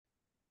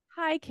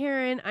Hi,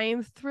 Karen. I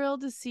am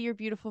thrilled to see your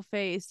beautiful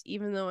face,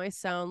 even though I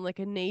sound like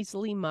a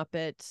nasally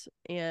Muppet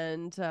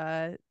and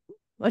a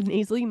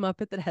nasally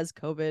Muppet that has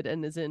COVID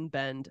and is in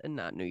Bend and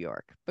not New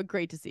York. But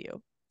great to see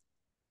you.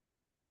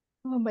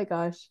 Oh my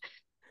gosh,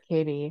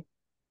 Katie,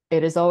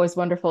 it is always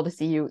wonderful to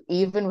see you,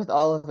 even with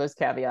all of those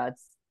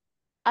caveats.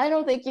 I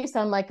don't think you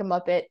sound like a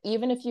Muppet.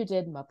 Even if you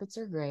did, Muppets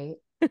are great.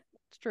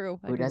 It's true.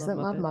 I Who do love doesn't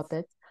love Muppets.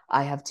 Muppets?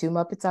 I have two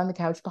Muppets on the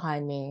couch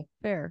behind me.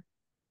 Fair.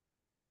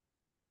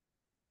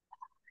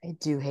 I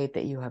do hate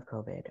that you have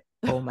COVID.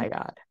 Oh my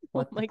God.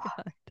 Oh What the my fuck?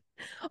 God.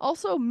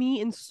 Also, me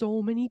and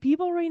so many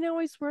people right now,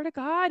 I swear to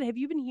God. Have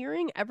you been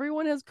hearing?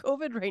 Everyone has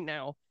COVID right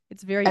now.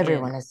 It's very in.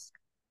 Everyone is.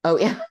 Oh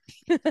yeah.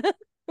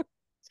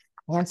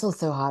 Cancel's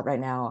so hot right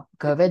now.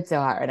 COVID's so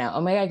hot right now.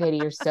 Oh my God, Katie,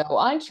 you're so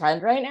on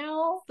trend right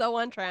now. So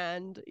on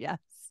trend. Yes.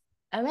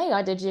 Oh my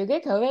God, did you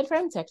get COVID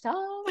from TikTok?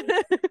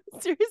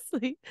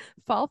 Seriously.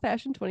 Fall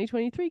fashion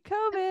 2023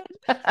 COVID.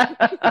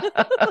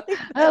 Like,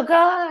 Oh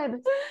God.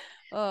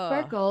 oh,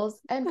 Sparkles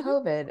and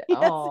COVID. yes,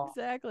 Oh,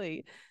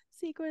 exactly.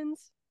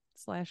 Sequins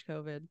slash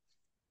COVID.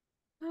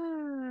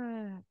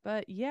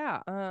 But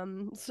yeah,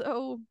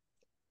 so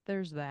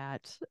there's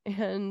that.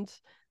 And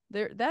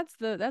that's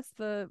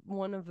the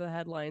one of the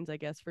headlines, I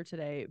guess, for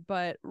today.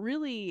 But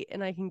really,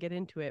 and I can get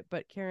into it,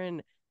 but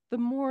Karen, the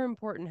more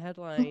important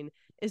headline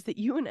is that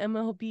you and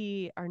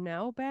MLB are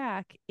now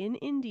back in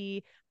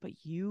Indy, but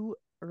you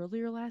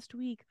earlier last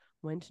week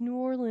went to New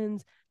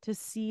Orleans to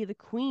see the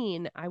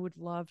Queen. I would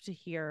love to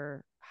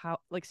hear how,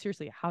 like,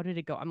 seriously, how did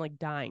it go? I'm like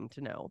dying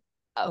to know.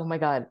 oh my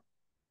God.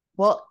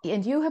 Well,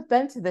 and you have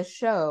been to the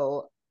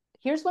show.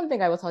 Here's one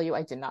thing I will tell you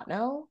I did not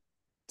know.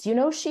 Do you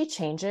know she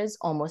changes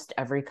almost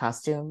every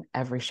costume,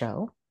 every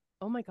show?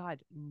 Oh my God,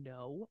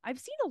 no. I've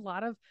seen a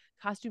lot of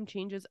costume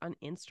changes on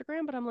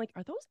Instagram, but I'm like,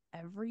 are those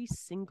every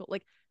single,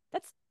 like,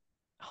 that's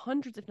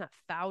hundreds, if not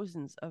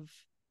thousands of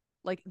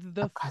like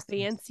the Of costumes.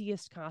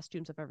 fanciest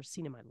costumes I've ever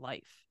seen in my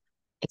life.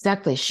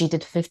 Exactly. She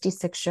did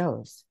 56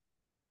 shows.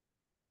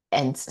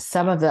 And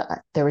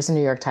there was a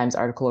New York Times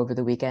article over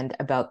the weekend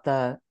about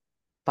the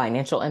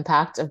financial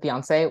impact of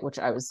Beyonce, which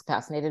I was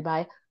fascinated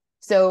by.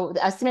 So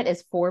the estimate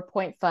is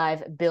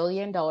 $4.5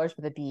 billion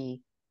with a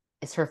B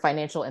is her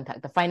financial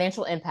impact, the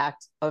financial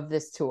impact of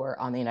this tour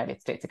on the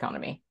United States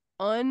economy.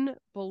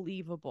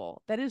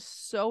 Unbelievable. That is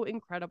so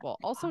incredible.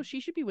 Also, she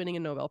should be winning a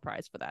Nobel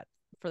Prize for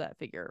that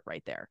figure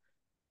right there.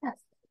 Yes,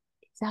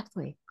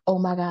 exactly. Oh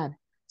my God.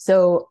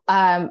 So,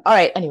 all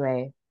right.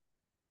 Anyway,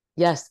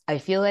 yes, I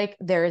feel like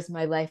there is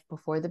my life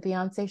before the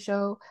Beyonce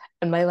show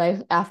and my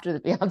life after the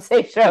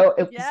Beyonce show.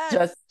 It was Yes.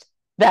 just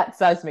that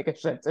seismic a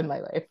shift in my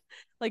life.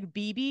 Like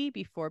BB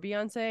before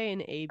Beyonce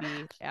and AB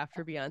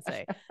after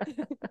Beyonce.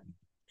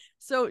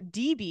 So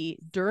DB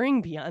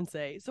during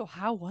Beyonce. So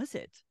how was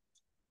it?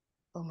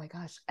 Oh my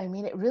gosh. I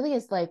mean, it really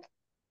is like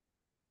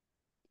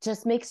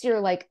just makes your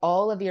like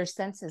all of your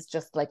senses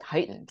just like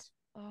heightened.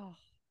 Oh,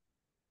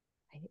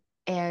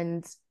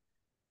 And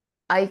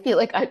I feel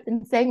like I've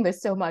been saying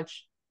this so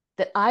much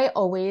that I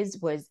always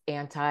was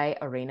anti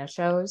arena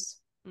shows.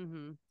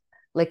 mm-hmm.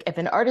 Like if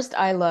an artist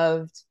I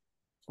loved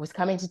was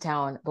coming to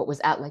town but was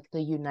at like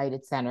the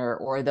United Center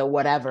or the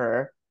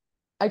whatever,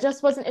 I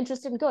just wasn't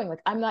interested in going.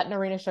 Like I'm not an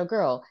arena show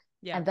girl.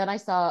 Yeah. And then I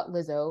saw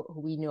Lizzo,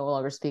 who we no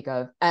longer speak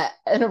of, at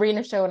an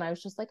arena show, and I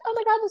was just like, "Oh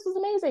my God, this was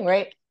amazing!"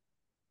 Right?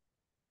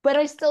 But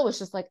I still was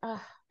just like,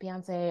 "Ah, oh,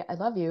 Beyonce, I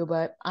love you,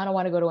 but I don't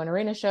want to go to an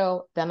arena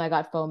show." Then I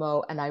got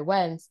FOMO, and I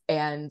went,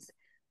 and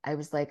I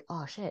was like,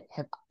 "Oh shit,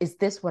 is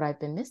this what I've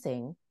been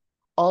missing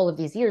all of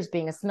these years,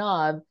 being a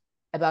snob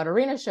about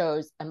arena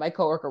shows?" And my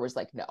coworker was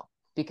like, "No,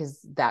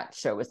 because that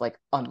show is like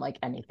unlike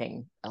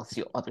anything else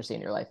you'll ever see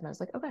in your life." And I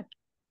was like, "Okay,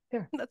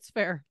 here." That's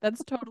fair.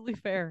 That's totally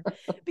fair.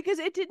 Because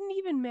it didn't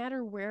even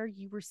matter where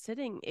you were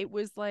sitting. It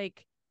was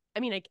like, I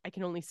mean, I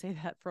can only say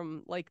that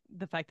from like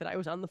the fact that I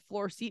was on the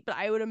floor seat, but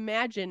I would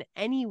imagine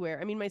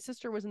anywhere. I mean, my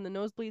sister was in the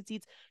nosebleed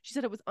seats. She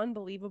said it was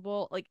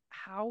unbelievable. Like,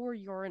 how were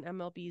your and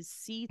MLB's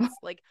seats?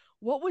 Like,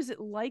 what was it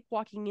like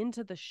walking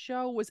into the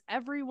show? Was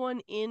everyone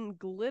in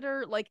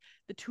glitter? Like,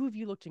 the two of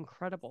you looked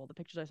incredible. The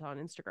pictures I saw on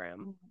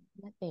Instagram.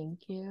 Thank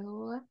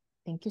you.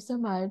 Thank you so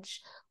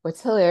much.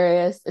 What's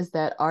hilarious is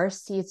that our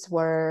seats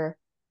were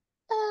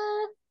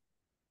uh,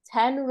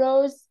 10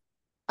 rows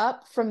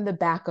up from the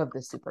back of the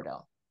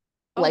Superdome.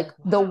 Oh, Like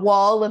the wow.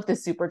 wall of the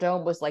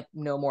Superdome was like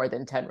no more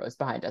than 10 rows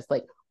behind us.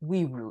 Like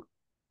we were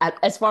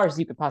as far as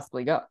you could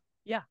possibly go,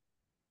 Yeah.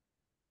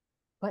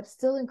 but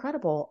still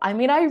incredible. I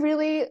mean, I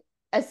really,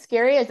 as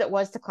scary as it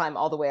was to climb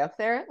all the way up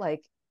there,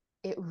 like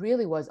it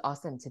really was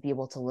awesome to be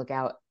able to look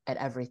out at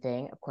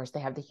everything. Of course,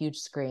 they have the huge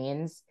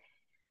screens.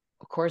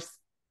 Of course,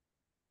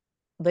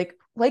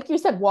 like you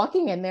said,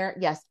 walking in there,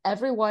 yes,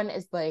 everyone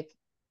is like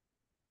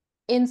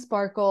in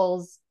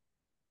sparkles.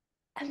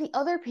 And the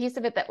other piece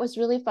of it that was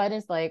really fun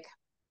is like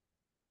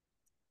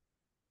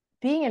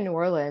being in New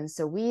Orleans.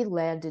 So we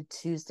landed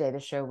Tuesday, the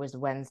show was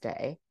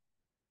Wednesday.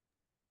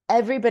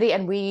 Everybody,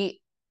 and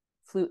we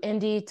flew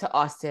Indy to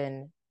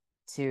Austin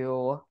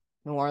to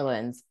New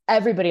Orleans.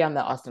 Everybody on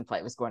the Austin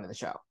flight was going to the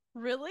show.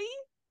 Really?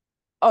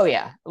 Oh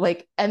yeah,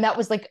 like, and that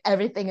was like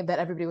everything that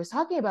everybody was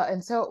talking about.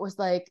 And so it was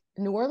like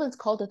New Orleans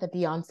called it the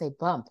Beyonce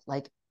bump.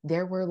 Like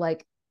there were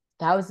like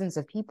thousands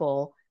of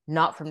people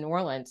not from New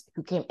Orleans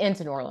who came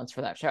into New Orleans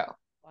for that show.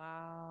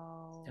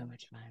 So Wow.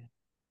 much fun.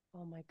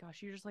 Oh my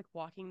gosh, you're just like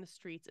walking the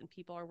streets and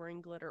people are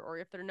wearing glitter, or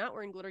if they're not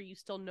wearing glitter, you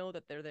still know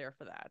that they're there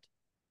for that.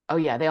 Oh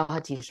yeah, they all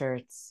had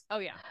t-shirts. Oh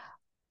yeah.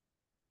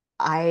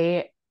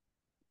 I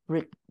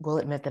will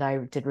admit that I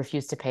did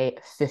refuse to pay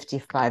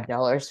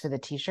 $55 for the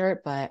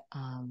t-shirt, but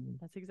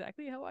That's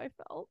exactly how I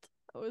felt.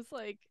 I was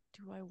like,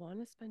 do I want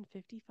to spend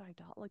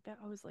 $55 like that?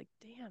 I was like,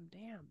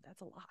 damn,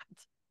 that's a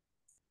lot.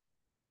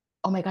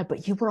 oh my God,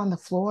 but you were on the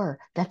floor.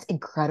 That's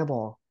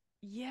incredible.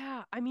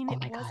 Yeah, I mean Oh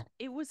my God.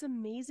 it was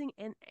amazing,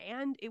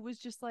 and it was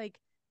just like,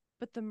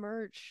 but the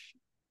merch,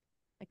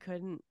 I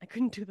couldn't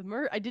do the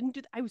merch. I didn't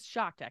do I was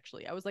shocked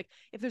actually. I was like,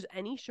 if there's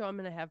any show I'm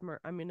gonna have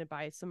I'm gonna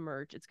buy some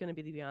merch, it's gonna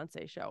be the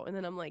Beyonce show. And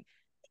then I'm like,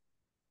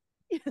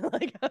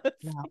 like I was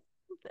No,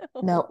 like,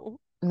 no, no.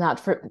 not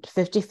for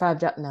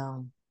 $55.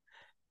 No.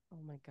 Oh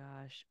my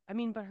gosh. I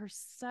mean, but her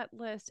set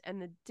list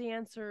and the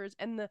dancers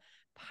and the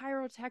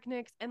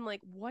pyrotechnics and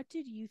like what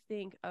did you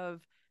think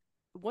of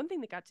one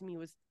thing that got to me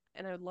was,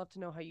 and I would love to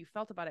know how you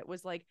felt about it,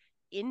 was like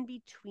in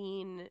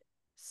between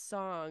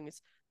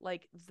songs,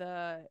 like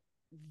the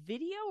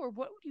video, or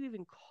what would you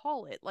even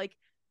call it? Like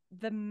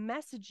the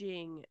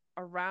messaging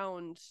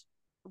around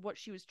what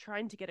she was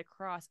trying to get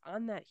across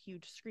on that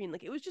huge screen.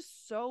 Like it was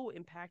just so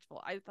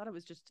impactful. I thought it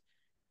was just,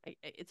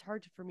 it's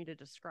hard for me to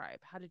describe.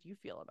 How did you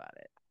feel about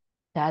it?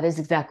 That is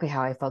exactly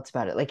how I felt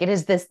about it. Like it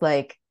is this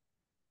like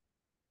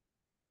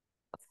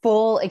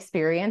full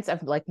experience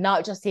of like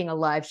not just seeing a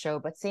live show,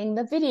 but seeing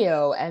the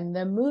video and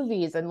the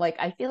movies. And like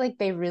I feel like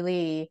they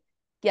really,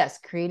 yes,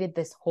 created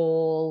this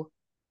whole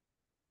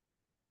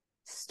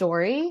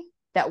story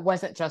that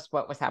wasn't just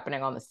what was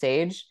happening on the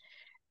stage.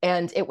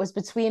 And it was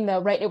between the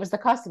right, it was the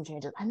costume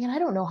changes. I mean, I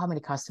don't know how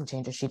many costume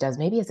changes she does.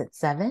 Maybe is it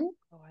seven?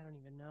 Oh, I don't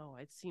even know.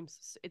 It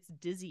seems it's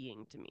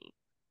dizzying to me.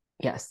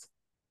 Yes.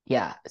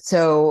 Yeah.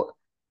 So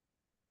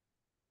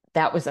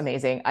that was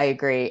amazing. I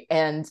agree.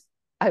 And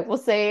I will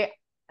say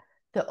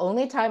the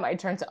only time I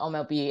turned to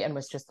MLB and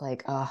was just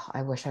like, oh,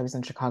 I wish I was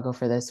in Chicago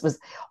for this was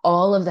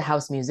all of the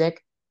house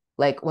music.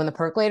 Like when the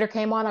percolator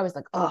came on, I was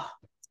like, oh,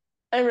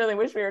 I really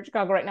wish we were in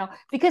Chicago right now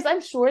because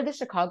I'm sure the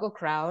Chicago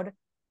crowd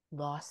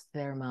lost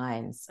their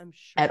minds I'm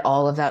at sure.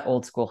 all of that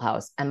old school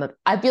house. And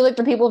I feel like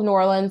the people of New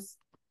Orleans,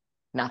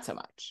 not so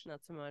much.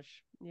 Not so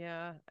much.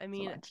 Yeah. I So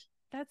mean, much.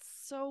 that's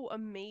so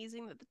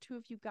amazing that the two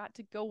of you got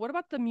to go. What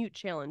about the mute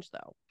challenge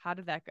though? How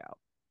did that go?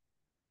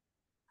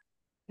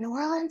 New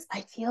Orleans,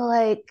 I feel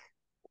like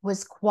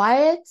was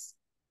quiet,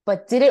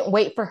 but didn't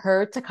wait for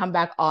her to come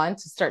back on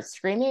to start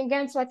screaming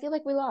again. So I feel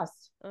like we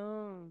lost.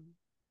 Oh,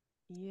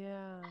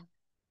 yeah.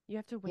 You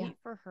have to Yeah. wait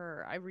for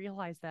her. I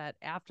realize that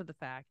after the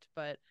fact,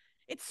 but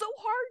it's so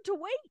hard to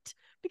wait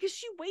because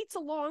she waits a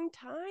long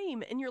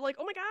time and you're like,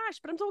 "Oh my gosh,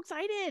 but I'm so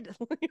excited."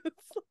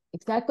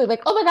 Exactly.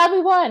 Like, oh my God,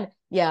 we won.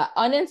 Yeah.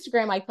 On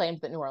Instagram, I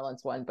claimed that New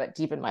Orleans won, but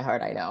deep in my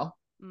heart, I know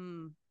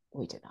mm,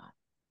 we did not.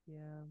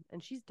 yeah.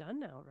 And she's done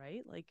now,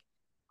 right? Like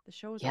the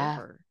show is Yeah.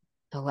 over.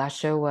 The last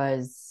show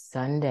was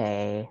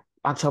Sunday.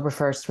 October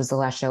 1st was the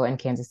last show in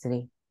Kansas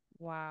City.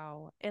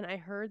 Wow. And I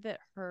heard that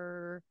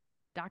her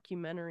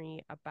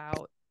documentary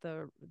about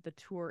the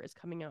tour is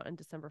coming out on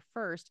December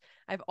 1st.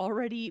 I've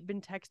already been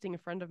texting a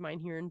friend of mine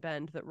here in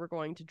Bend that we're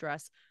going to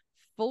dress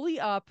fully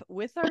up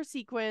with our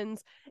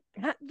sequins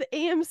at the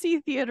AMC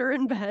Theater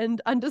in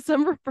Bend on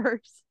December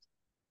 1st.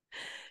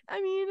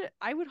 I mean,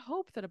 I would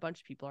hope that a bunch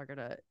of people are going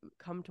to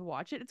come to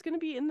watch it. It's going to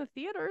be in the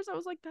theaters. I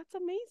was like, that's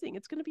amazing.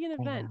 It's going to be an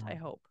I event, I know.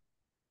 hope.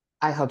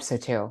 I hope so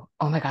too.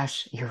 Oh my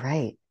gosh, you're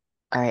right.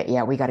 All right.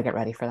 Yeah, we got to get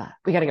ready for that.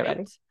 We got to get Right?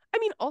 ready. I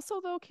mean,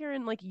 also though,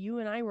 Karen, like you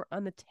and I were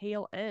on the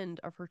tail end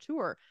of her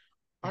tour.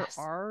 Are Yes.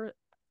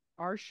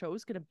 our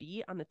shows going to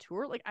be on the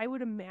tour? Like I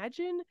would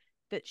imagine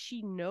that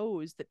she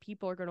knows that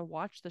people are going to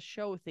watch the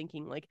show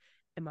thinking like,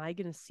 am I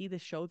going to see the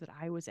show that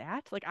I was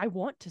at? Like I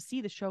want to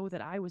see the show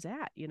that I was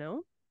at, you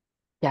know?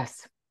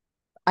 Yes.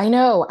 I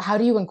know. How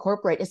do you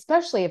incorporate,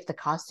 especially if the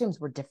costumes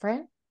were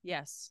different?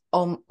 Yes.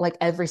 Like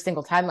every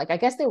single time. Like I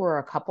guess there were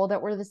a couple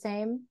that were the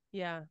same,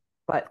 Yeah.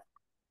 but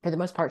for the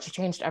most part, she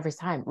changed every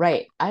time.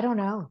 Right. I don't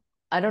know.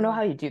 I don't know Mm,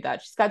 how you do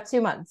that. She's got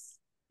 2 months.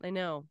 I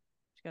know.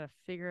 She's got to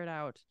figure it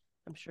out.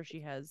 I'm sure she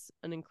has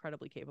an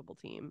incredibly capable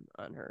team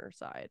on her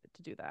side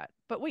to do that.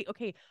 But wait,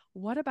 okay,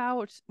 what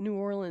about New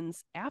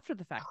Orleans after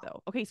the fact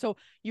though? Okay, so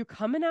you're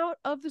coming out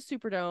of the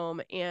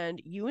Superdome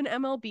and you and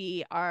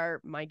MLB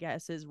are, my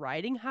guess is,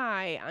 riding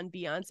high on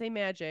Beyonce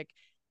Magic.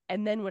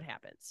 And then what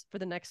happens for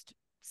the next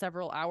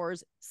several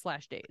hours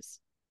slash days?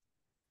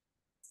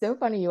 So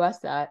funny you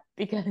asked that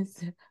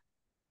because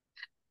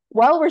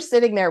while we're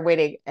sitting there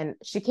waiting, and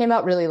she came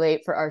out really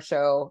late for our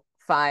show,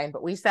 fine,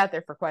 but we sat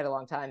there for quite a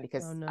long time Oh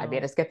because I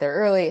made no. us get there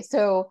early.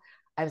 So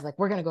I was like,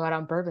 we're going to go out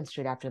on Bourbon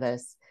Street after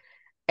this.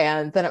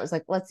 And then it was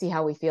like, let's see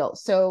how we feel.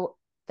 So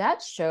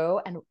that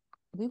show, and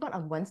we went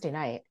on Wednesday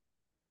night.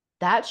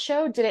 That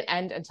show didn't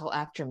end until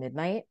after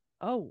midnight.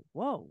 Oh,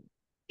 whoa.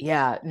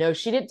 Yeah, no,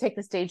 she didn't take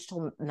the stage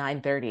till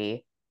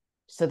 9:30.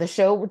 So the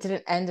show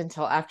didn't end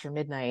until after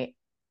midnight.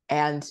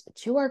 And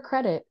to our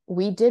credit,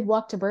 we did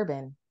walk to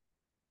Bourbon.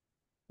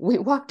 We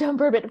walked down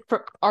Bourbon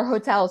for our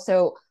hotel.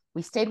 So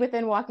we stayed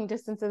within walking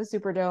distance of the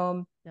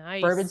Superdome.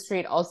 Bourbon Nice.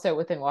 Street also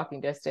within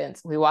walking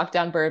distance. We walked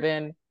down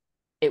Bourbon.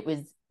 It was,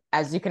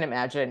 as you can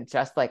imagine,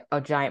 just like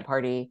a giant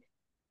party.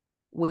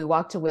 We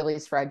walked to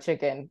Willie's Fried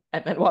Chicken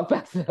and then walked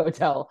back to the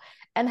hotel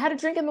and had a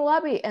drink in the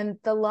lobby. And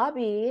the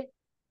lobby,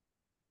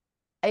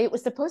 it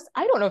was supposed,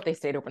 I don't know if they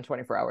stayed open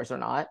 24 hours or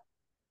not,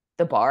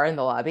 the bar in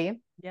the lobby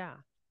Yeah.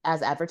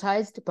 as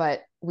advertised,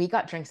 but we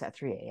got drinks at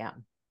 3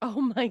 a.m. Oh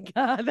my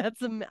God.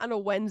 That's on a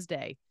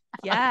Wednesday.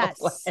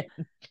 Yes.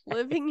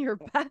 Living your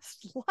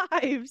best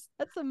lives.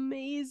 That's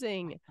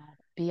amazing.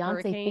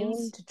 Beyonce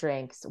Hurricanes. themed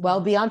drinks. Well,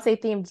 Oh, Beyonce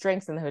themed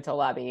drinks in the hotel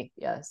lobby.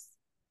 Yes.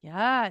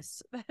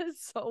 yes. That is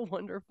so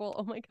wonderful.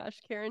 Oh my gosh,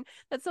 Karen.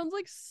 That sounds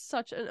like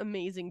such an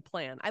amazing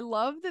plan. I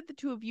love that the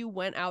two of you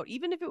went out,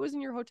 even if it was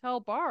in your hotel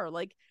bar.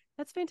 Like,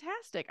 that's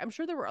fantastic. I'm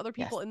sure there were other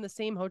people Yes. in the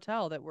same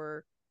hotel that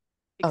were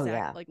Oh,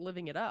 yeah. like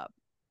living it up.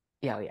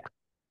 Yeah. Oh, yeah.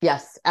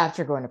 Yes.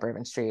 After going to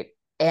Bourbon Street.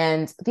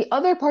 And the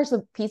other parts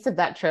of piece of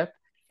that trip,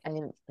 I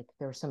mean, like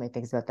there were so many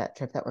things about that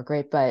trip that were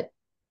great, but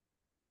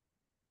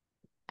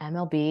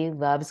MLB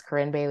loves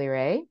Corinne Bailey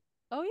Ray,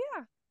 Oh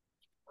yeah.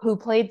 who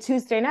played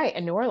Tuesday night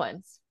in New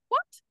Orleans. What?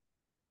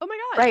 Oh my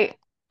God. Right.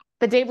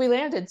 The day we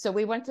landed. So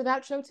we went to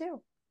that show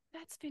too.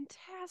 That's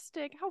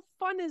fantastic. How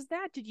fun is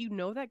that? Did you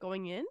know that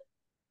going in?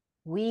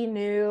 We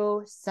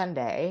knew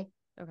Sunday,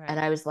 and Okay.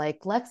 I was like,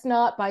 let's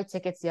not buy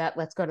tickets yet.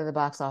 Let's go to the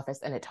box office.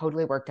 And it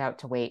totally worked out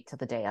to wait till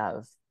the day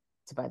of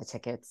to buy the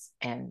tickets.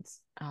 And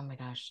oh my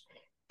gosh,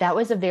 that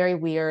was a very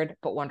weird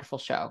but wonderful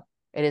show.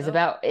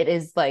 Oh. It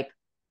is like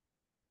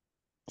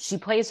she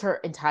plays her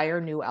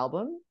entire new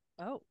album,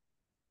 Oh.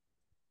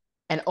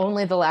 and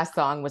only the last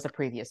song was a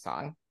previous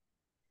song.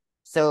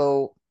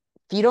 So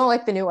if you don't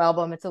like the new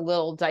album, it's a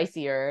little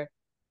dicier.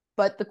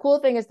 But the cool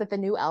thing is that the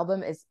new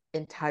album is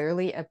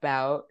entirely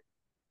about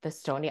the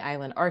Stony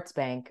Island Arts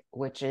Bank,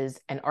 which is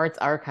an arts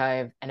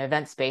archive and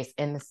event space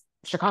in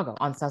Chicago,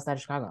 on the south side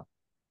of Chicago.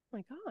 Oh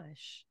my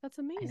gosh. That's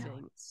I know,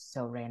 amazing. it's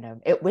so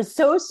random. It was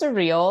so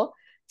surreal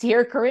to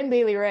hear Corinne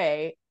Bailey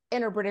Ray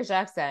in her British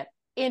accent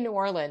in New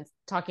Orleans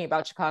talking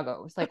about Chicago.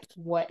 It was like,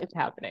 what is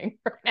happening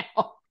right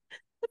now?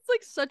 It's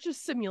like such a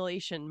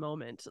simulation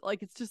moment.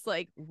 Like it's just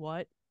like,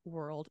 what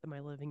world am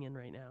I living in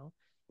right now?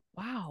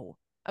 Wow.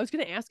 I was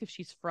gonna ask if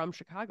she's from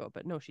Chicago,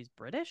 but no, she's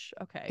British.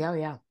 Okay. Yeah,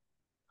 yeah.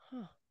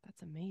 Huh.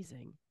 That's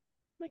amazing.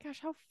 Oh my gosh,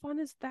 how fun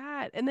is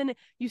that? And then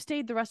you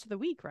stayed the rest of the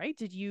week, right?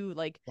 Did you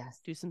like Yes.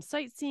 do some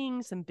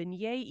sightseeing, some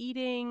beignet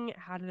eating?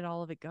 How did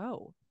all of it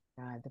go?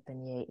 God, the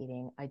beignet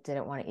eating. I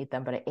didn't want to eat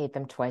them, but I ate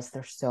them twice.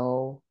 They're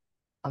so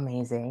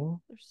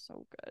amazing. They're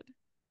so good.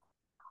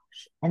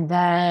 And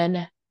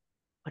then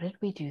what did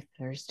we do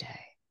Thursday?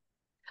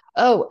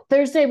 Oh,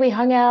 Thursday we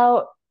hung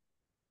out,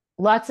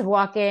 lots of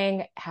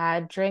walking,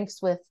 had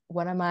drinks with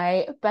one of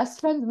my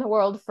best friends in the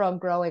world from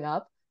growing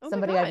up, Oh my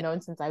somebody I've God.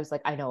 known since I was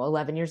like, I know,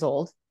 11 years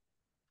old.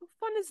 How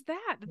fun is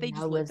that? Did He they now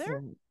just live lives there?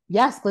 in,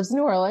 yes, lives in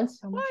New Orleans.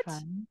 So much What?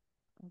 fun.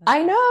 Oh, that's I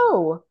awesome.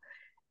 know.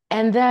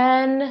 And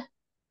then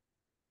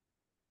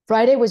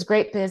Friday was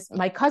great because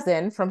my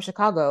cousin from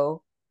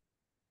Chicago,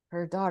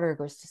 her daughter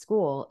goes to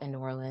school in New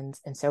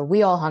Orleans. And so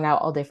we all hung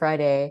out all day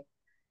Friday.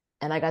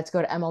 And I got to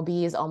go to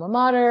MLB's alma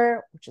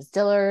mater, which is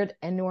Dillard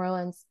in New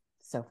Orleans.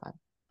 So fun.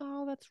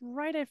 Oh, that's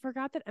right. I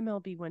forgot that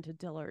MLB went to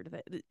Dillard.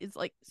 It's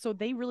like so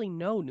they really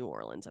know New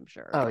Orleans, I'm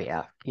sure. Oh,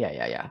 yeah. Yeah,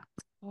 yeah, yeah.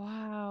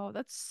 Wow,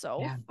 that's so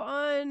Yeah.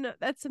 fun.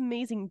 That's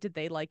amazing. Did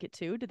they like it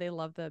too? Did they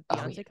love the Oh,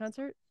 yeah. Beyonce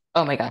concert?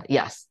 Oh my God.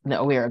 Yes.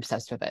 No, we are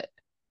obsessed with it.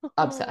 Oh,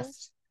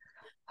 Obsessed.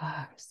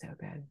 Oh, so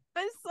good.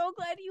 I'm so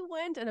glad you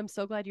went, and I'm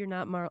so glad you're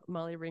not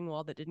Molly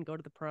Ringwald that didn't go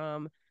to the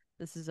prom.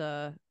 This is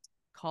a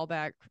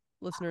callback,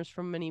 listeners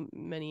from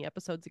many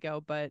episodes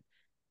ago, but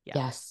yeah,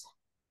 Yes.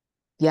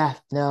 Yeah.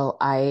 No,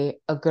 I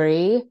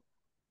agree.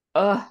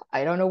 I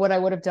don't know what I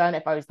would have done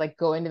if I was like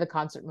going to the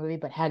concert movie,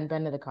 but hadn't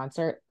been to the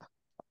concert.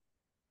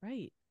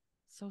 right.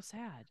 So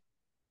sad,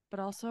 but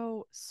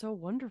also so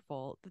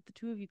wonderful that the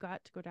two of you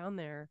got to go down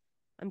there.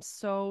 I'm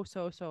so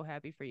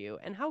happy for you,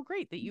 and how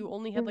great that you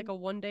only had like a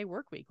 1 day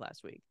work week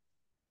last week.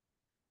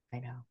 I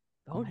know.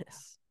 Oh my God.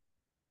 Bonus.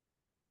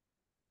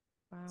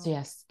 So, Wow.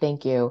 yes,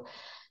 thank you.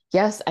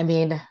 Yes, I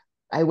mean,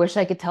 I wish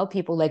I could tell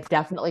people like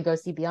definitely go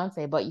see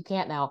Beyonce, but you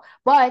can't now.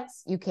 But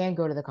you can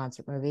go to the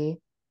concert movie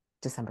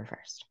December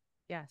 1st.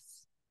 Yes.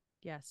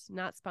 Yes.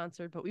 Not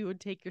sponsored, but we would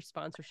take your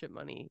sponsorship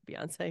money,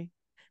 Beyonce,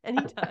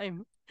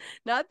 anytime.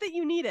 Not that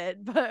you need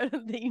it, but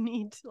that you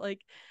need to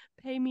like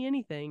pay me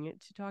anything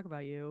to talk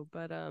about you.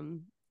 But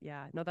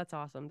yeah, no, that's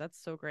awesome.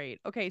 That's so great.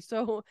 Okay,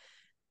 so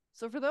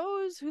for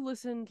those who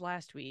listened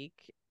last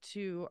week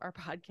to our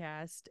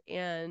podcast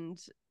and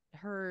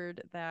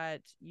heard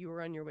that you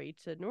were on your way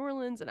to New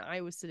Orleans and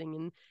I was sitting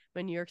in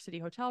my New York City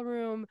hotel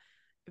room,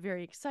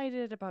 very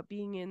excited about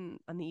being in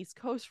on the East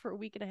Coast for a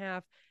week and a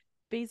half,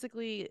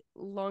 basically,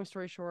 long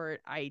story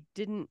short, I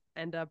didn't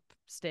end up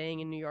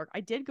staying in New York.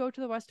 I did go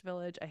to the West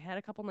Village. I had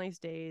a couple nice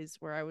days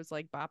where I was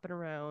like bopping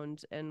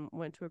around and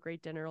went to a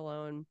great dinner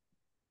alone.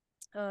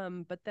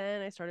 But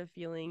then I started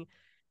feeling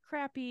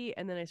crappy,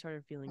 and then I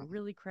started feeling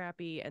really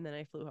crappy, and then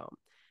I flew home.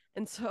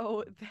 And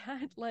so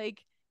that,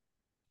 like,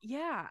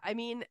 yeah, I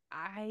mean,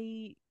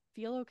 I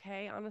feel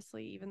okay,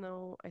 honestly, even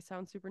though I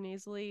sound super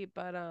nasally,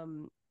 but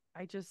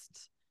I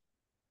just,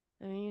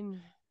 I mean,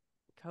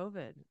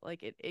 COVID,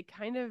 like it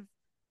kind of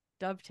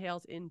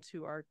dovetails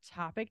into our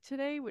topic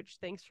today, which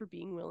thanks for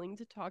being willing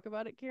to talk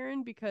about it,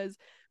 Karen, because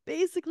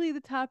basically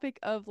the topic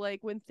of like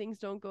when things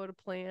don't go to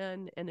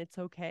plan and it's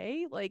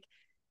okay, like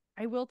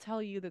I will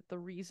tell you that the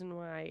reason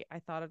why I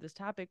thought of this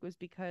topic was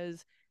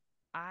because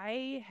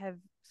I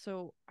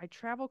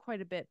travel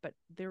quite a bit, but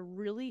there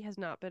really has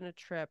not been a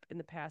trip in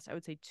the past, I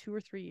would say 2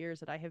 or 3 years,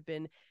 that I have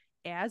been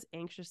as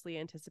anxiously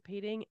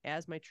anticipating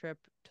as my trip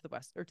to the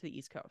West or to the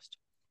East Coast.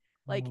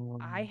 Like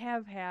I Oh,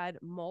 have had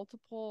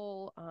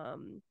multiple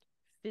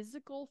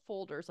physical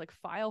folders, like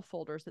file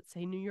folders that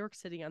say New York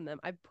City on them.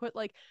 I've put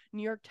like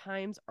New York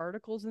Times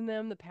articles in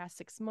them the past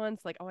 6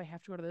 months, like, oh, I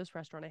have to go to this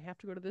restaurant, I have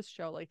to go to this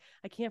show, like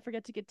I can't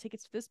forget to get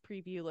tickets to this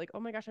preview, like, oh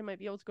my gosh, I might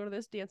be able to go to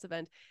this dance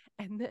event.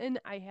 And then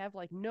I have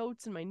like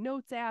notes in my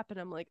notes app, and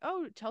I'm like,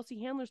 oh, Chelsea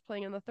Handler's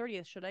playing on the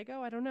 30th, should I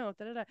go? I don't know.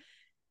 Da, da, da.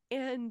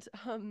 And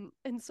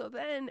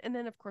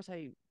then of course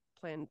I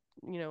plan,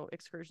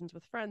 excursions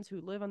with friends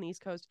who live on the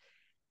East Coast,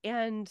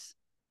 and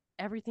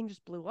everything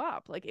just blew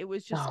up. Like it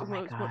was just oh it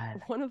my was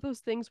God. one of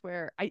those things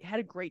where I had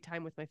a great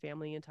time with my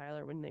family and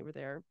Tyler when they were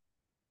there.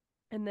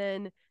 And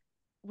then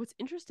what's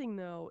interesting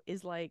though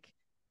is like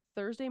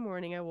Thursday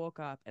morning I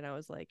woke up and I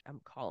was like, I'm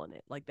calling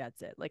it. Like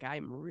that's it. Like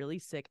I'm really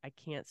sick. I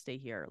can't stay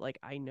here. Like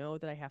I know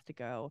that I have to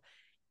go.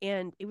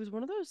 And it was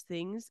one of those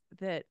things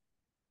that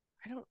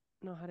I don't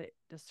know how to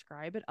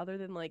describe it other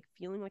than like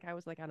feeling like I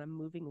was like on a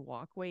moving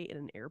walkway in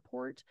an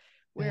airport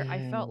where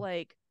I felt Mm.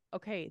 like,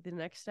 okay, the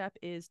next step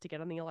is to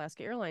get on the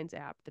Alaska Airlines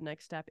app. The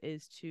next step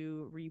is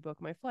to rebook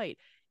my flight.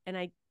 And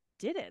I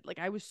did it. Like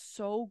I was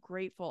so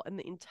grateful. And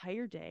the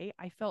entire day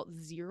I felt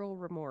zero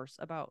remorse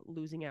about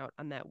losing out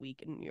on that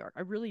week in New York.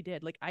 I really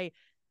did. Like I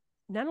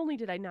not only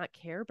did I not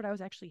care, but I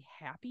was actually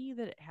happy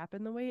that it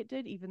happened the way it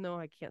did, even though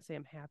I can't say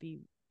I'm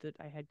happy that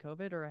I had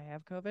COVID or I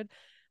have COVID.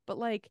 But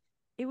like,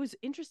 it was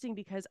interesting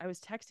because I was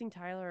texting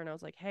Tyler and I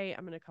was like, hey,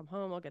 I'm going to come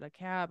home. I'll get a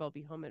cab. I'll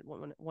be home at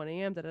 1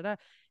 a.m. Da, da, da.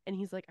 And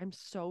he's like, I'm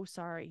so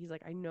sorry. He's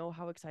like, I know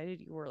how excited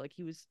you were. Like,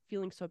 he was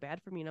feeling so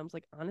bad for me. And I was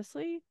like,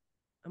 honestly,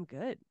 I'm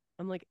good.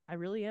 I'm like, I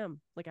really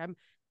am. Like,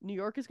 New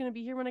York is going to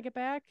be here when I get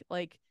back.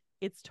 Like,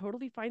 it's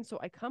totally fine. So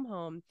I come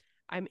home.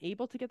 I'm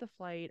able to get the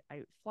flight.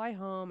 I fly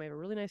home. I have a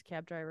really nice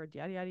cab driver,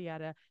 yada, yada,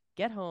 yada.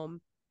 Get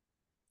home,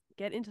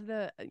 get into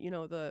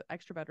the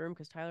extra bedroom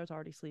because Tyler's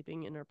already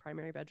sleeping in her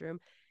primary bedroom.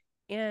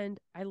 And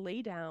I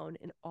lay down,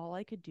 and all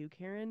I could do,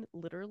 Karen,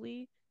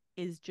 literally,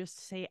 is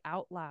just say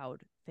out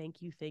loud,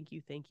 thank you, thank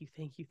you, thank you,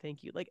 thank you,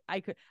 thank you. Like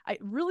I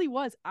really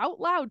was out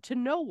loud to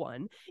no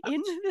one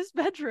in this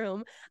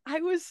bedroom. I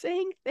was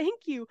saying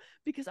thank you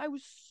because I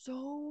was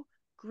so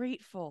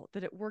grateful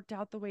that it worked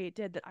out the way it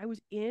did, that I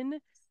was in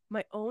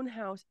my own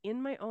house,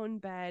 in my own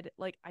bed.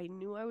 Like I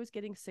knew I was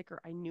getting sicker.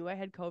 I knew I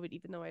had COVID,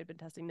 even though I had been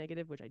testing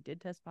negative, which I did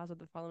test positive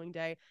the following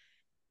day.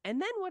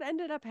 And then what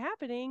ended up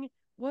happening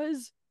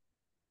was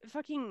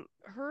fucking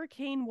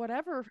hurricane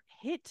whatever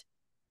hit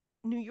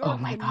New Oh York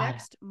my the God.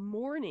 next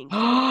morning. So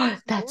the Oh,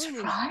 next that's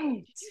morning,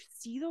 right. did you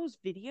see those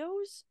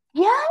videos?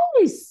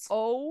 Yes.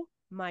 Oh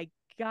my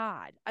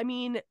God. I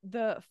mean,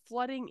 the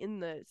flooding in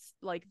the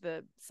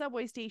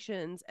subway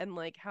stations, and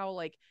like how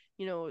like,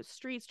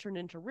 streets turned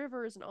into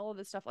rivers and all of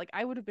this stuff. Like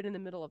I would have been in the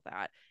middle of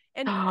that.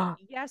 And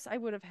yes, I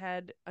would have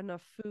had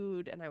enough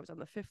food, and I was on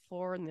the fifth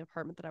floor in the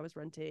apartment that I was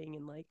renting,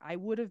 and like I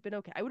would have been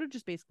okay. I would have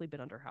just basically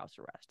been under house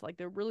arrest. Like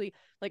they're really,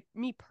 like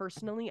me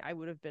personally, I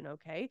would have been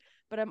okay.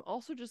 But I'm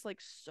also just like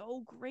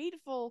so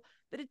grateful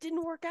that it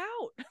didn't work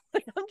out.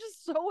 Like I'm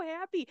just so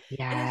happy.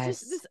 And it's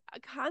just Yes. this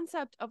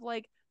concept of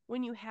like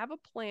when you have a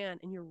plan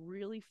and you're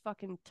really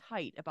fucking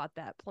tight about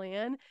that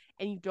plan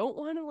and you don't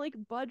want to like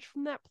budge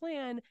from that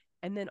plan,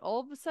 and then all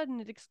of a sudden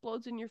it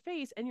explodes in your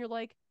face and you're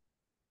like,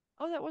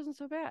 oh, that wasn't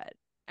so bad.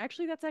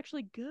 Actually, that's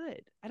actually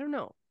good. I don't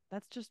know.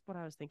 That's just what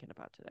I was thinking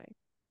about today.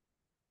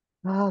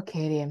 Oh,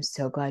 Katie, I'm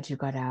so glad you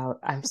got out.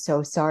 I'm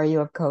so sorry you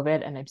have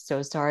COVID, and I'm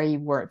so sorry you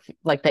weren't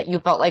like that. You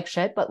felt like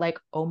shit, but like,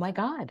 oh my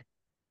God.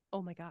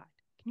 Oh my God.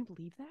 Can you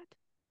believe that?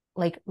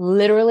 Like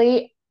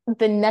literally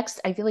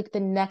I feel like the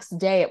next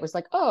day it was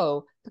like,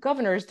 oh, the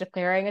governor is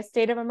declaring a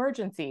state of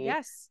emergency.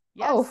 Yes.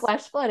 Oh, Yes.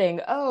 flash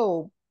flooding.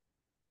 Oh,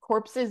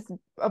 corpses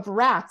of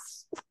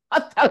rats.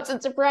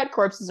 Thousands of rat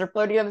corpses are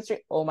floating on the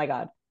street. Oh my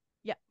God.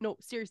 Yeah. No,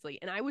 seriously.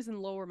 And I was in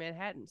lower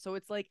Manhattan. So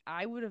it's like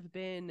I would have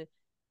been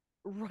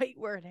right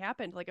where it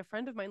happened. Like a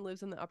friend of mine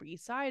lives on the Upper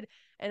East Side,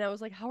 and I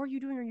was like, "How are you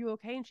doing? Are you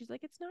okay?" And she's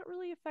like, "It's not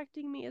really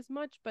affecting me as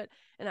much." But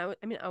I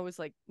mean, I was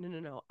like, "No, no,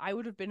 no! I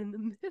would have been in the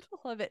middle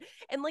of it."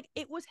 And like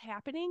it was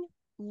happening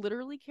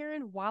literally,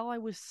 Karen, while I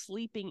was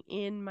sleeping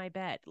in my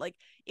bed. Like,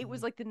 it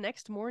was like the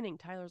next morning,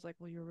 Tyler's like,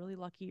 well, you're really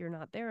lucky you're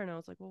not there. And I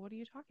was like, well, what are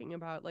you talking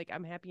about? Like,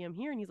 I'm happy I'm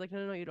here. And he's like,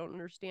 no, you don't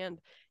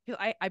understand.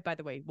 I by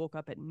the way, woke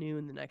up at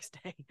noon the next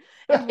day.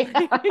 And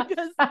like,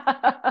 because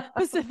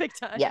Pacific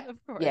time, Yeah. of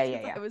course, Yeah. Yeah.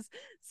 because Yeah. I was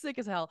sick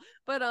as hell.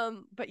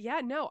 But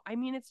yeah, no, I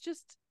mean,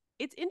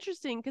 it's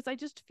interesting because I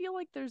just feel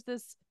like there's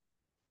this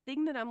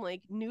thing that I'm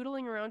like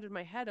noodling around in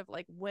my head of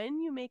like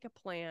when you make a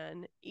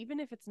plan, even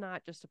if it's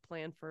not just a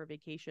plan for a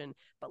vacation,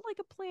 but like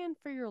a plan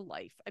for your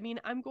life. I mean,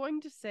 I'm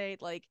going to say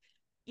like,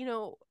 you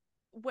know,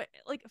 what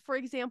like for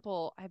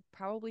example, I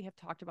probably have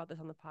talked about this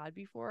on the pod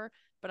before,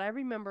 but I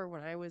remember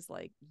when I was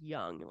like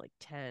young, like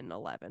 10,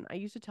 11, I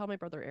used to tell my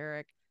brother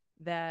Eric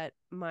that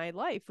my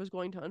life was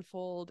going to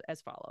unfold as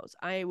follows.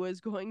 I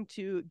was going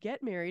to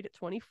get married at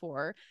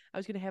 24. I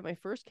was going to have my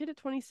first kid at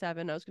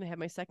 27. I was going to have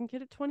my second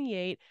kid at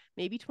 28,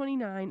 maybe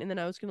 29. And then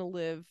I was going to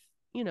live,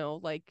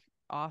 like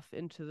off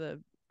into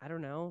the, I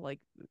don't know, like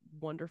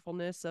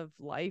wonderfulness of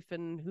life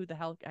and who the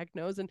hell heck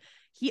knows. And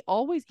he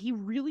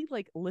really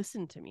like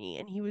listened to me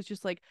and he was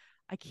just like,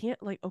 I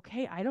can't like,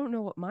 okay, I don't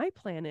know what my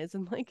plan is.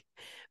 And like,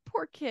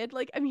 poor kid,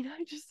 like, I mean, I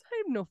have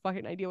no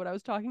fucking idea what I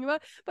was talking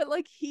about. But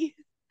like, he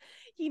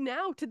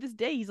now to this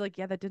day he's like,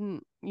 yeah, that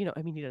didn't,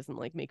 I mean, he doesn't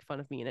like make fun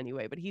of me in any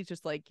way, but he's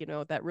just like,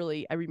 that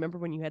really, I remember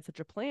when you had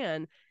such a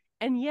plan.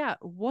 And yeah,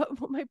 what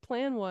my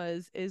plan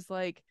was is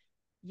like,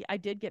 yeah, I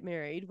did get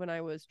married when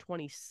I was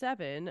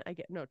 27. I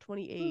get no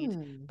 28,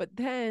 Hmm. but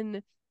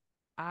then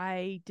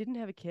I didn't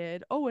have a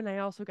kid. Oh, and I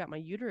also got my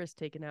uterus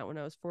taken out when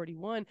I was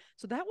 41.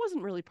 So that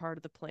wasn't really part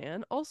of the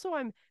plan. Also,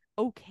 I'm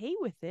okay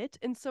with it.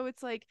 And so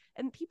it's like,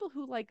 and people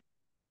who like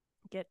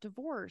get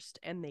divorced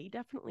and they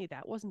definitely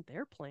that wasn't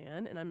their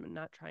plan, and I'm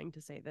not trying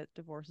to say that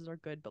divorces are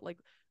good, but like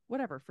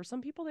whatever, for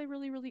some people they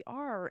really really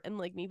are, and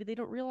like maybe they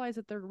don't realize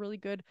that they're really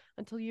good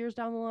until years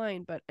down the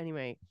line. But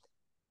anyway,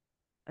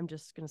 I'm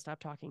just going to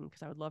stop talking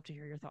because I would love to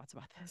hear your thoughts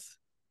about this.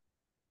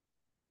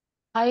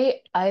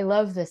 I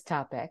love this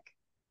topic.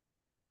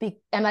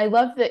 And I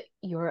love that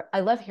I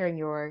love hearing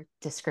your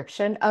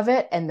description of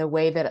it and the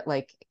way that it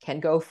like can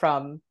go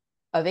from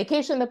a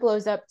vacation that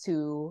blows up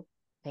to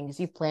things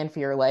you've planned for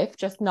your life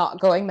just not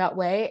going that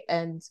way.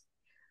 And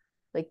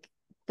like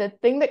the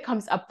thing that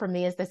comes up for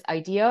me is this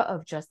idea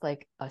of just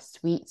like a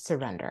sweet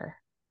surrender.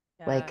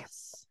 Like,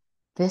 Yes.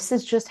 this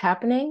is just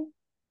happening.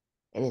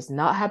 It is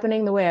not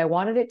happening the way I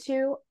wanted it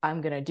to.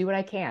 I'm going to do what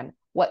I can.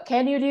 What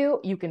can you do?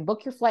 You can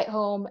book your flight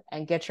home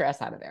and get your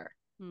ass out of there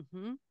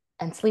Mm-hmm.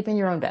 and sleep in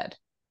your own bed.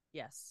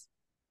 Yes.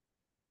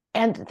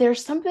 And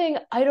there's something,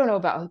 I don't know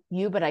about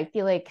you, but I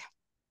feel like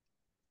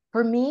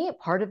for me,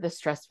 part of the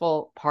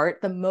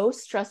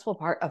most stressful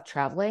part of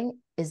traveling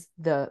is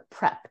the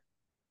prep.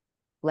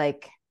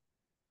 Like,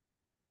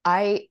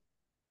 I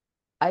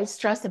I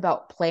stress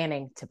about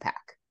planning to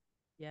pack,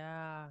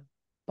 Yeah.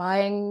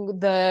 buying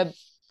the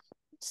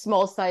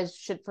small size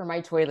shit for my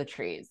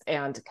toiletries,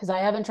 and because I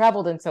haven't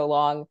traveled in so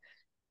long,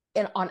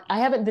 and I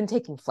haven't been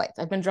taking flights.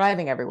 I've been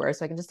driving everywhere,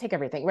 so I can just take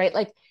everything, right?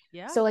 Like,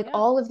 Yeah. so like Yeah.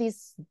 all of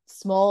these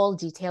small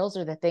details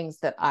are the things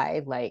that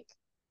I like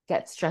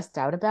get stressed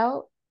out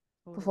about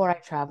before I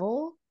Totally.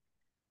 travel,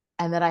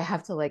 and that I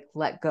have to like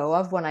let go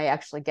of when I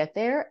actually get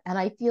there. And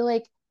I feel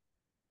like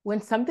when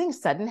something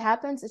sudden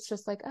happens, it's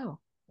just like, oh,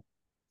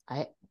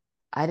 I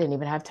I didn't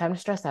even have time to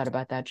stress out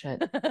about that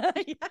shit.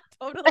 Yeah,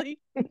 totally.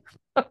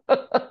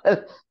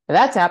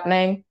 That's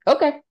happening.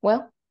 Okay,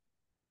 well,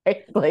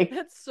 like,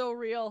 That's so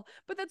real.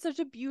 But that's such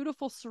a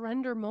beautiful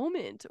surrender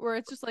moment where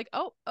it's just like,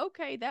 oh,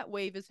 okay, that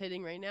wave is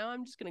hitting right now.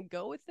 I'm just gonna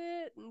go with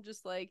it and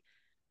just like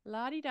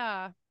la di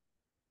da.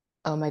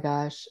 oh my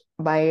gosh,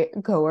 my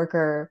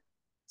coworker.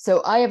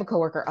 So I have a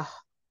coworker. Oh,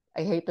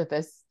 I hate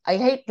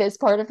this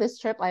part of this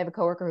trip. I have a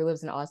coworker who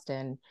lives in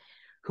Austin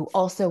who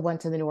also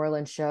went to the New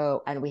Orleans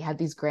show, and we had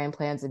these grand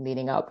plans of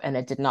meeting up, and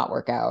it did not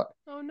work out.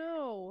 Oh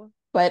no.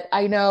 But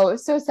I know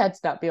it's so sad to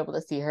not be able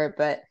to see her.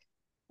 But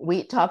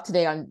we talked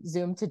today on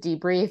Zoom to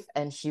debrief,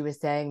 and she was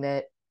saying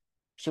that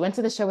she went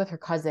to the show with her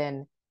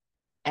cousin,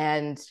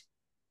 and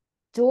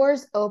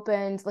doors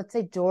opened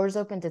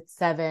at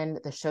 7,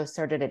 the show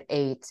started at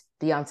 8.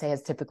 Beyonce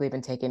has typically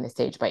been taking the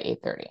stage by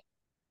 8:30.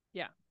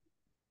 Yeah.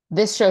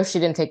 This show, she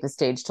didn't take the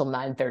stage till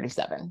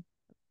 9:37.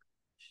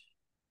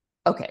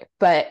 Okay,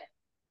 but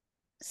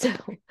so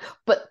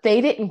but they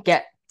didn't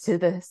get to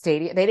the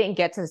stadium, they didn't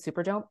get to the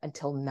Superdome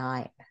until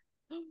 9,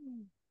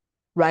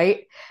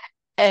 right?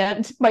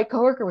 And my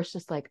coworker was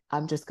just like,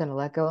 I'm just gonna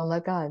let go and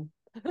let God.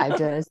 I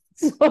just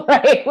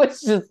like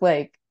was just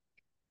like,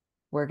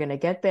 we're gonna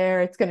get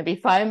there, it's gonna be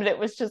fine. But it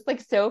was just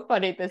like so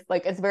funny. This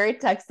like, it's very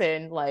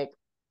Texan, like,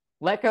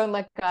 let go and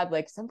let God.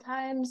 Like,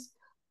 sometimes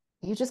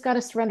you just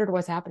gotta surrender to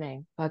what's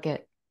happening. Fuck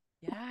it.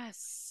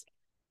 Yes.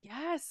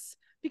 Yes.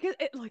 Because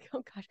it like,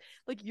 oh gosh,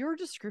 like your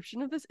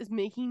description of this is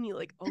making me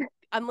like, oh,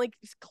 I'm like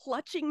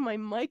clutching my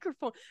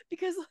microphone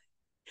because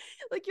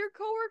like your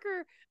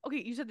coworker,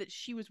 okay, you said that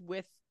she was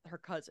with her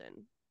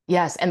cousin.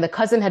 Yes, and the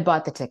cousin had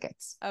bought the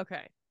tickets.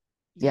 Okay.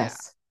 Yeah.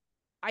 Yes.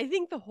 I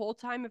think the whole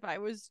time if I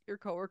was your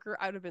coworker,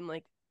 I would have been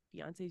like,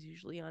 Beyonce's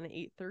usually on at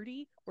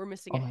 8:30. We're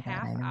missing Oh a my God,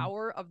 half I know.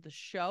 hour of the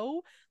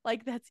show.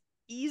 Like that's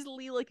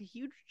easily like a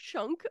huge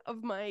chunk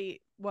of my,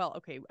 well,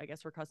 okay, I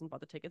guess we're cousins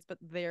bought the tickets, but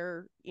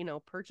their,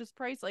 purchase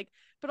price. Like,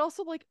 but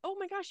also like, oh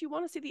my gosh, you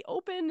want to see the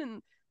open,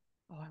 and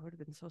oh, I would have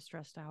been so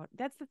stressed out.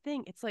 That's the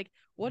thing. It's like,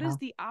 what is No.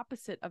 the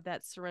opposite of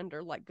that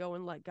surrender, let go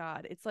and let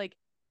God? It's like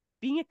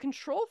being a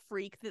control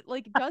freak that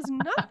like does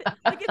nothing.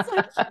 Like it's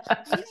like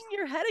beating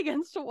your head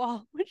against a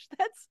wall, which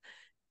that's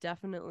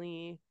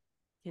definitely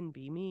can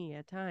be me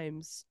at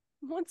times.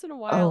 Once in a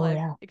while, Oh I've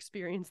yeah.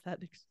 experienced that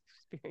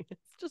experience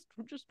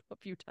just a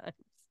few times.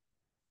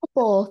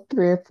 Couple,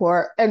 three or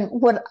four. And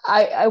what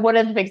I one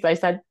of the things I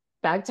said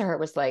back to her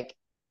was like,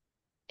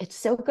 it's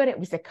so good. It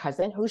was a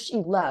cousin who she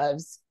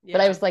loves.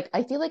 But I Yeah. was like,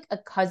 I feel like a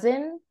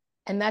cousin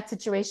in that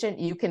situation,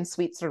 you can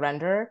sweet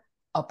surrender.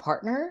 A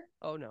partner,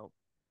 Oh no.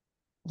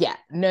 yeah,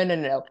 no, no,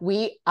 no,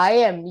 no. I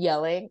am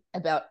yelling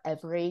about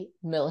every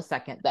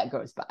millisecond that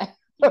goes by.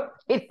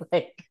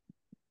 Like,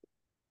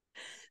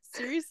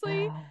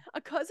 Seriously,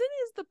 a cousin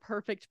is the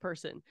perfect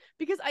person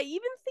because I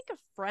even think a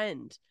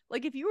friend,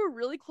 like if you were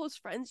really close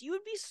friends, you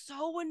would be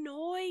so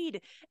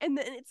annoyed. And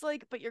then it's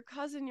like, but your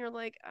cousin, you're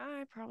like,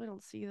 I probably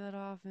don't see that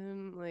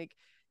often. Like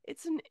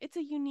it's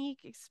a unique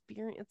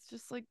experience. It's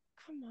just like,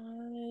 come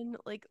on,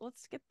 like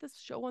let's get this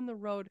show on the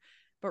road.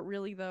 But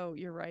really though,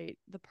 you're right.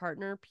 The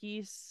partner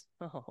piece,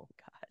 oh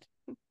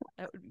God.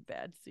 That would be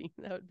bad scene.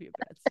 That would be a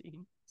bad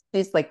scene.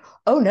 she's like,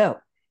 oh no,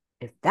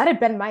 if that had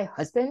been my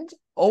husband,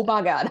 oh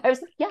my God. I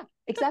was like, yeah,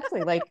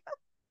 exactly. Like,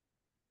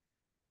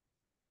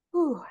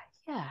 ooh,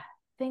 yeah,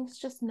 things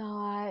just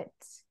not,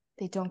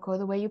 they don't go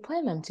the way you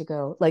plan them to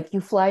go. Like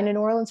you fly to New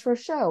Orleans for a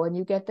show and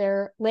you get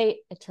there late.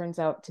 It turns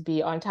out to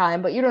be on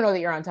time, but you don't know that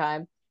you're on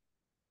time.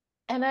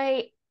 And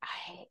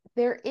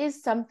there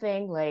is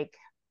something like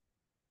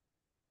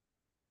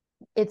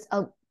it's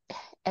a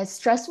as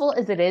stressful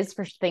as it is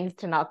for things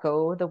to not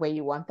go the way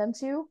you want them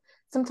to.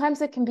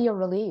 Sometimes it can be a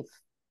relief.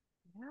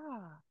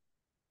 Yeah.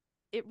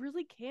 It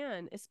really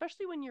can,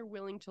 especially when you're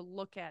willing to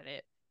look at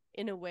it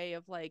in a way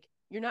of like,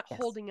 you're not Yes.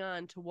 holding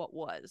on to what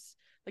was.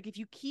 Like, if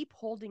you keep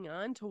holding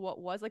on to what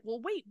was, like,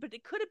 well, wait, but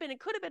it could have been,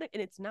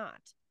 and it's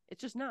not.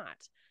 It's just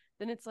not.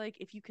 Then it's like,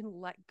 if you can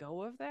let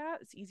go of that,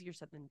 it's easier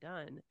said than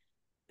done.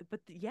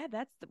 But yeah,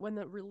 that's when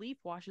the relief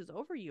washes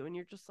over you, and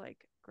you're just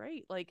like,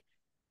 great. Like,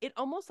 it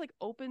almost like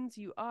opens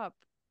you up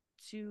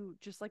to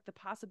just like the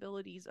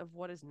possibilities of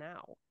what is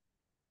now.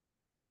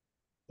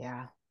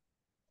 Yeah.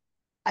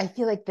 I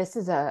feel like this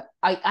is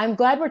I'm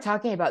glad we're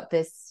talking about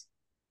this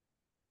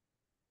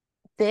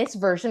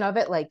version of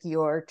it, like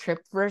your trip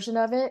version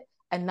of it,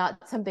 and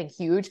not something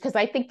huge. Because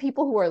I think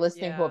people who are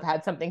listening who have Yeah.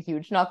 had something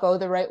huge not go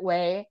the right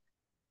way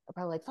are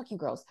probably like, fuck you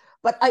girls.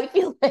 But I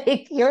feel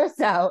like hear us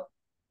out.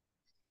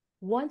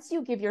 Once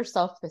you give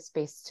yourself the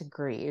space to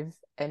grieve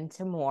and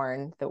to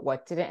mourn that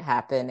what didn't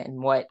happen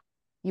and what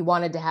you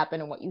wanted to happen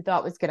and what you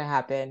thought was going to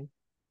happen,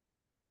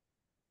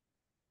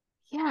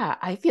 yeah,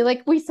 I feel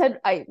like we said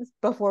I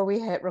before we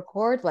hit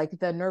record, like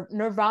the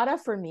nirvana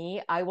for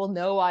me, I will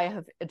know I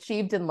have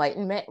achieved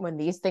enlightenment when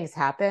these things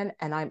happen,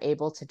 and I'm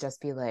able to just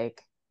be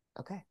like,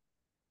 okay,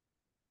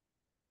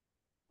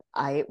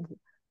 I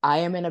I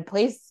am in a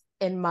place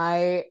in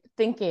my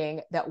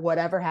thinking that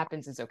whatever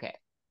happens is okay.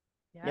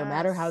 No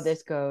matter how Yes.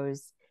 this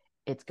goes,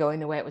 it's going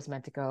the way it was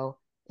meant to go.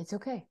 It's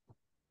okay.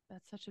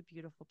 That's such a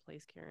beautiful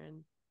place,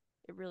 Karen.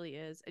 It really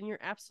is. And you're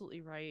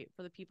absolutely right.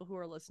 For the people who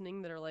are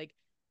listening that are like,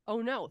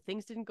 "Oh no,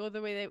 things didn't go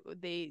the way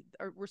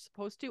were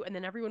supposed to," and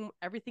then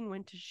everything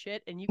went to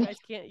shit, and you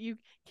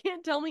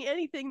can't tell me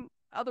anything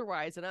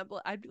otherwise. And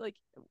I'd be like,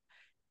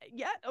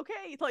 "Yeah,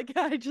 okay." Like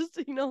I just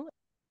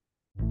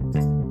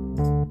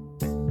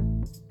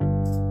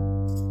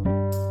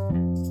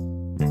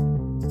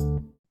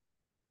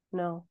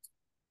no,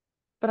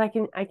 but I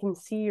can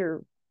see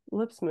your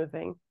lips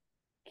moving.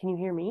 Can you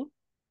hear me?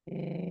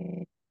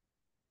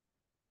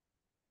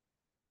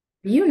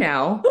 You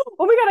know.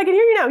 Oh my god, I can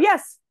hear you now.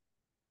 Yes.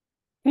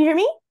 Can you hear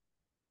me?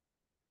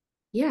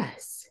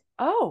 Yes.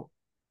 Oh,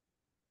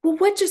 Well,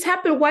 what just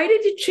happened? Why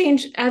did it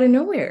change out of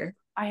nowhere?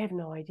 I have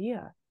no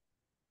idea.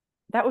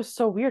 That was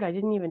so weird. I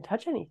didn't even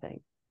touch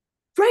anything.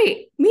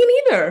 Right. Me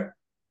neither.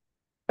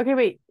 Okay,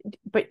 wait,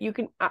 but you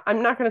can.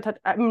 I'm not going to touch.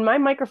 I mean, my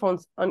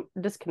microphone's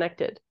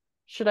disconnected.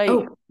 Should I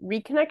Oh,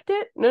 reconnect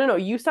it? No, no, no.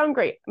 You sound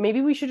great.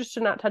 Maybe we should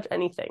not touch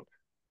anything.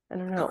 I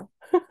don't know.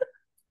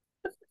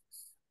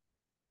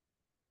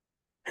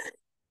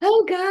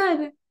 oh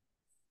God.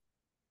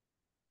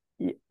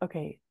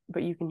 Okay,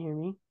 but you can hear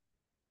me.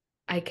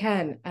 I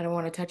can. I don't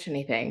want to touch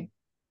anything.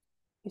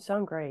 You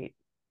sound great.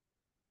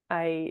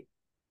 I,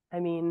 I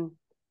mean,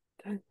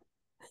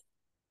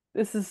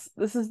 this is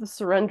the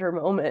surrender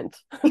moment.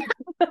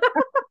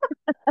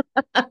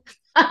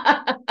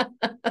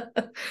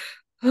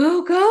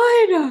 oh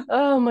God.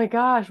 Oh my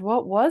gosh,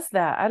 what was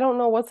that? I don't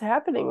know what's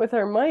happening with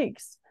our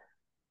mics.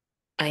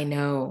 I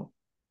know.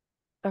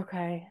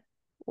 Okay,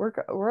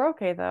 we're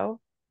okay though.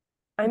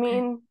 I Okay.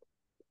 mean,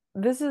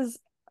 this is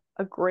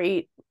a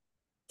great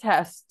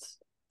test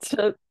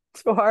to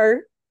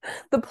our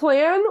the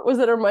plan was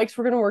that our mics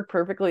were going to work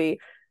perfectly,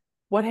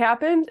 what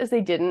happened is they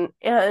didn't.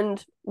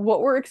 And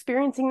what we're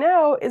experiencing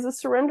now is a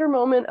surrender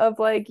moment of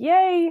like,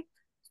 yay,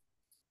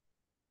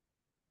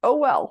 oh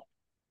well.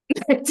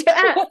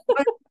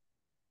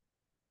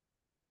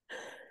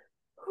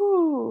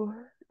 Whew,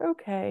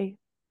 okay.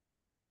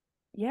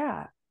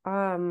 Yeah.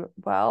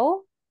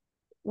 Well,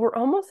 we're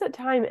almost at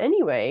time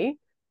anyway.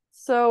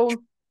 So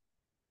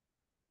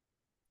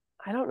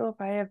I don't know if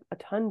I have a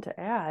ton to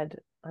add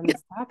on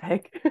this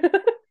topic.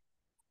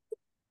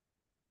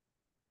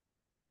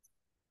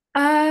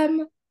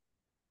 Um,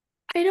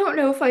 I don't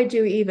know if I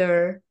do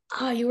either.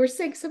 Oh, you were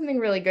saying something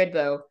really good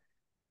though.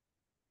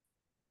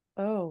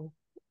 Oh,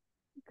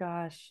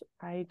 gosh,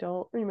 I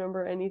don't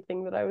remember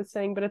anything that I was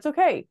saying, but it's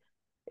okay.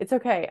 It's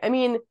okay. I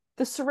mean,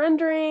 the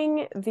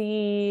surrendering,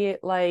 the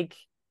like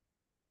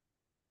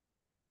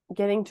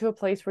getting to a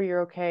place where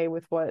you're okay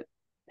with what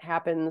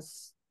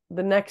happens,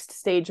 the next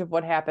stage of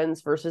what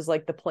happens versus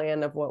like the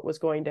plan of what was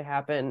going to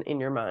happen in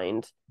your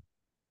mind.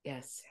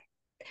 Yes.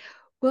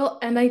 Well,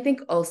 and I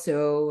think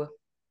also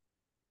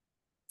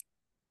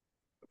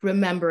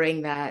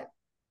remembering that,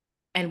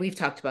 and we've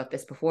talked about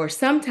this before,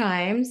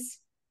 sometimes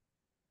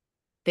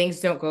things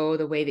don't go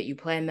the way that you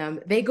plan them,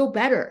 they go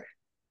better.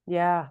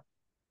 Yeah.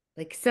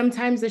 Like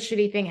sometimes a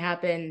shitty thing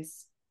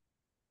happens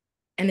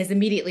and is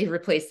immediately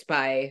replaced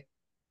by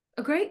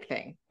a great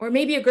thing. Or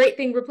maybe a great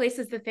thing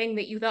replaces the thing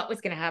that you thought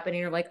was going to happen. And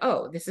you're like,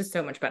 oh, this is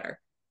so much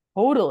better.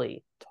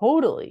 Totally.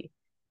 Totally.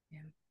 Yeah.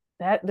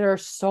 That there are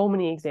so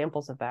many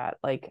examples of that.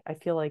 Like I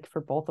feel like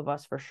for both of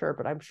us for sure,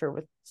 but I'm sure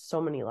with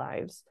so many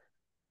lives.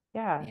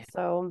 Yeah. Yeah.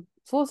 So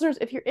listeners,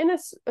 if you're in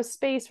a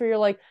space where you're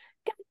like,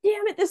 God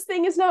damn it, this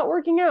thing is not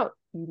working out,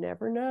 you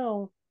never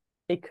know.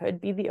 It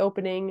could be the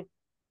opening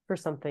for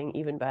something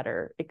even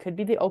better. It could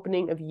be the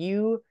opening of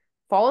you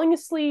falling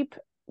asleep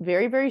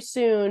very, very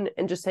soon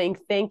and just saying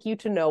thank you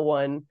to no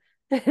one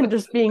and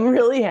just being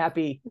really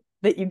happy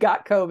that you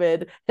got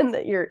COVID and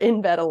that you're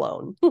in bed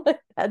alone.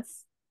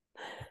 That's,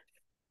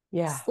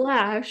 yeah.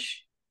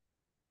 Slash,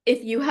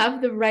 if you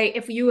have the right,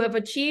 if you have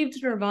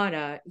achieved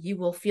nirvana, you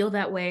will feel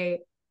that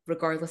way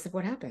regardless of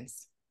what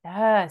happens.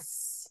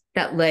 Yes.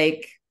 That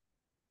like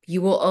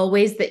you will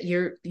always that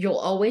you'll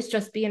always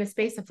just be in a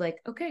space of like,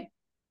 okay,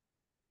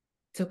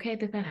 it's okay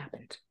that that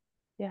happened.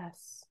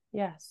 Yes.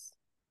 Yes.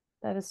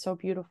 That is so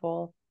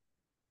beautiful.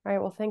 All right.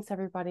 Well, thanks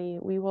everybody.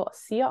 We will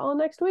see you all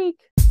next week.